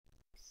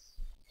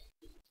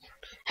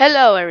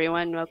Hello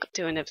everyone, welcome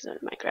to an episode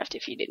of Minecraft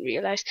if you didn't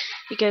realize,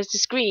 because the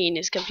screen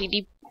is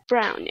completely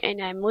brown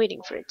and I'm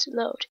waiting for it to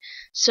load.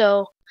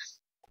 So,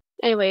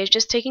 anyway, it's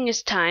just taking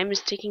its time,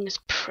 it's taking its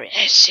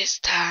precious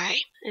time,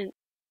 and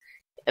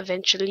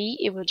eventually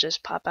it will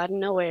just pop out of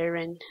nowhere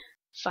and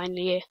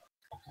finally,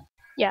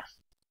 yeah.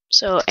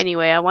 So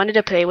anyway, I wanted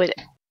to play with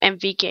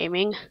MV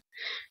Gaming,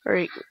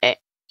 or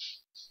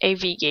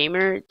AV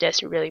Gamer, it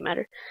doesn't really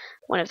matter,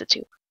 one of the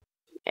two.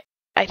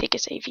 I think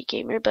it's AV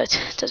Gamer, but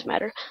it doesn't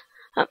matter.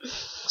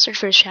 Search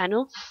for his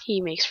channel.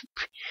 He makes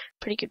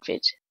pretty good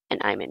vids,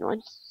 and I'm in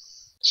one,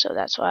 so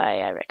that's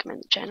why I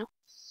recommend the channel.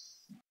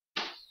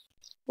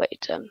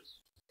 Wait, I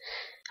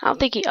don't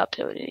think he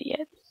uploaded it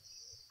yet.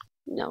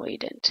 No, he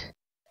didn't.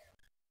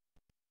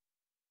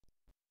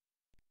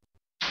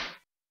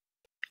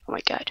 Oh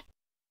my god.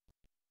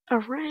 A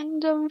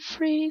random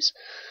freeze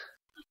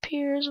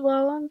appears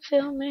while I'm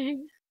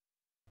filming.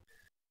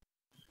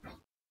 Oh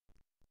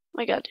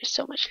my god, there's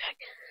so much lag.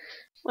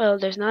 Well,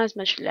 there's not as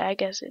much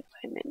lag as if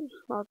I'm in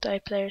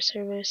multiplayer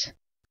servers.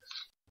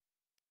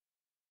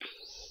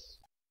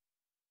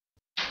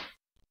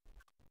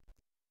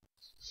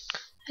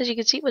 As you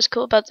can see, what's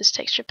cool about this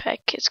texture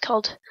pack, it's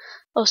called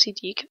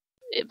OCD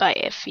by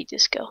FV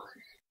Disco.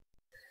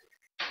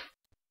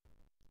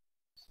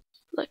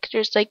 Look,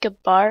 there's like a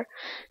bar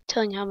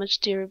telling how much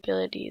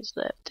durability is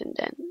left, and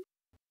then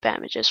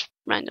bam, it just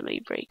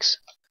randomly breaks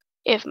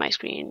if my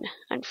screen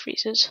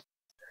unfreezes.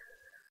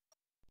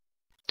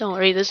 Don't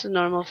worry, this is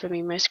normal for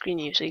me. My screen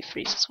usually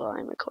freezes while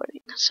I'm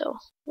recording, so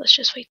let's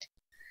just wait.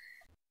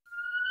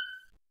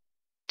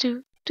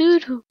 Do do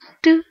do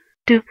do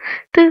do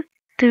do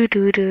do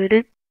do do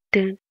do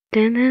dun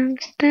dun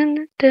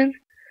dun dun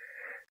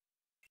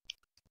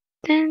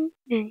dun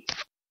dun.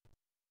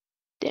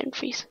 Didn't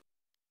freeze.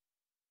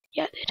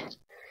 Yeah, it did.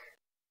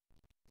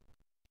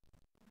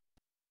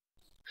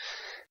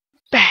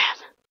 Bam!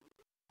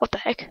 What the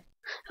heck?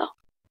 Oh.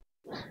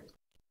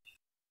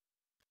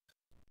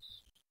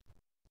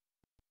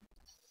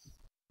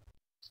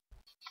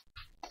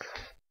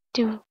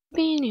 Do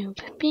be new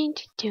be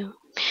do.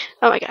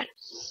 Oh my god.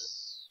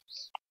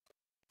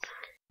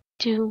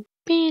 Do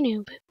be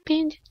new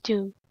be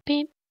do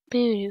be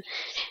do.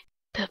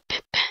 Do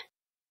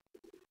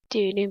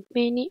do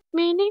be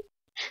mini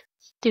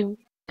do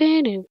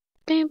be do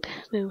bam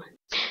bam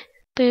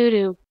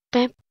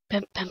bam bam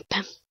bam bam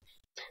bam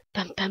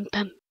bam bam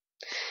bam.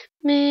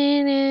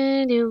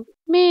 Me do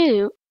me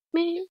do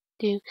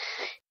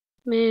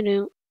me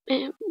do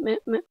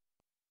me.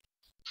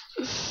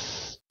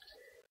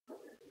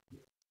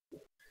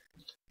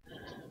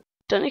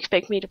 Don't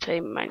expect me to play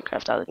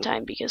Minecraft all the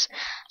time because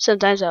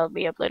sometimes I'll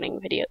be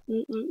uploading video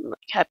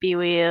like Happy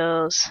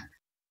Wheels,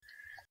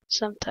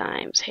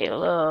 sometimes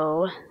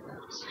Halo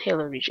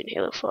Region,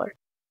 Halo 4,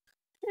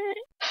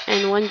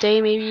 and one day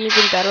maybe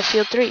even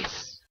Battlefield 3.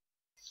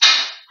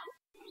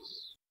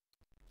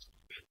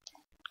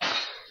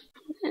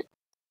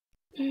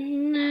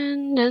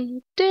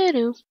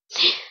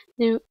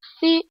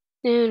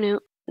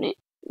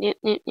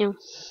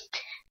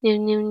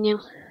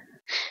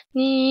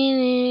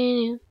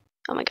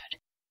 Oh my god,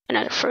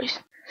 another freeze.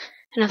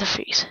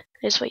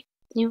 Let's wait.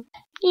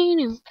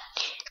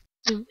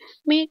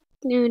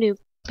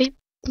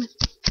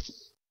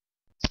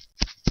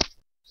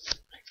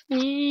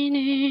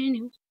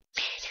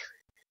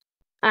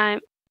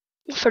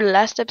 For the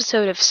last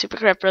episode of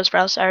Supercrap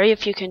Bros. Sorry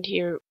if you can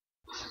hear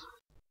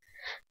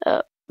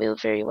Will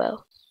very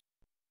well.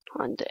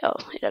 On the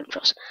it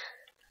unfroze.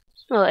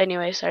 Well,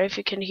 anyway, sorry if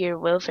you can hear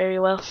Will very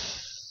well.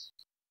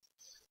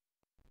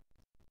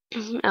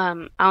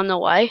 I don't know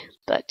why,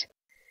 but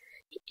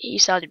he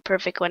sounded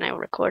perfect when I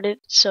recorded,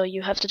 so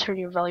you have to turn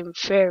your volume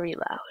very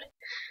loud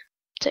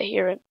to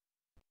hear it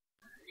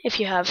if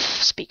you have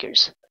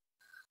speakers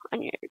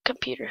on your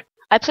computer.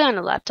 I play on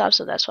a laptop,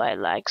 so that's why it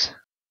lags.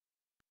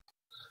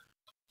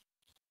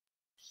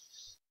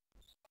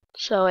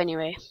 So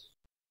anyway,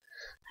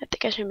 I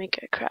think I should make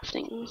a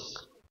crafting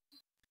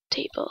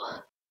table.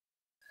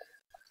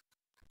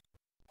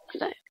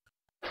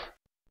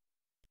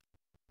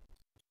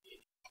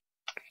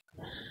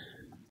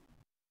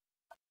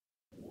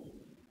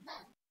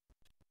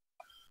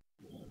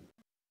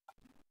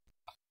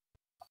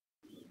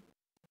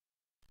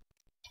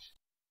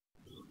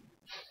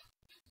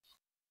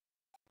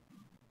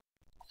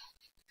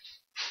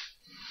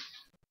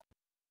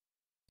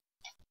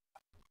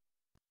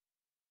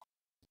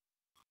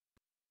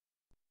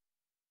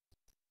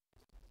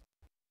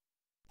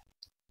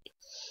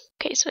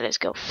 Okay, so let's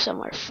go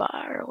somewhere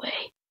far away.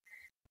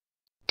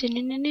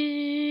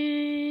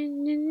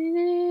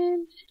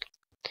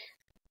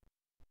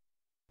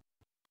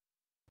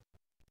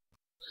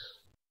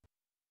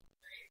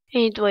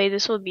 Anyway,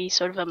 this will be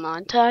sort of a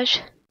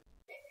montage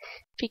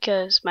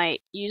because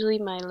usually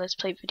my Let's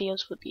Play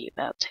videos would be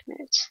about 10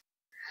 minutes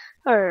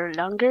or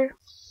longer.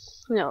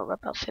 No,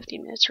 about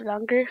 15 minutes or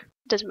longer.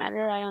 Doesn't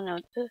matter, I don't know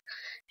the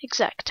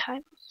exact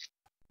time.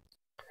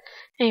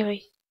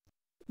 Anyway,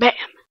 bam!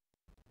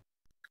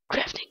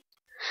 Crafting.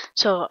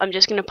 So I'm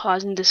just gonna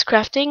pause in this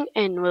crafting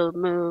and we'll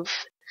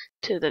move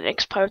to the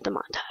next part of the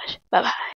montage. Bye bye.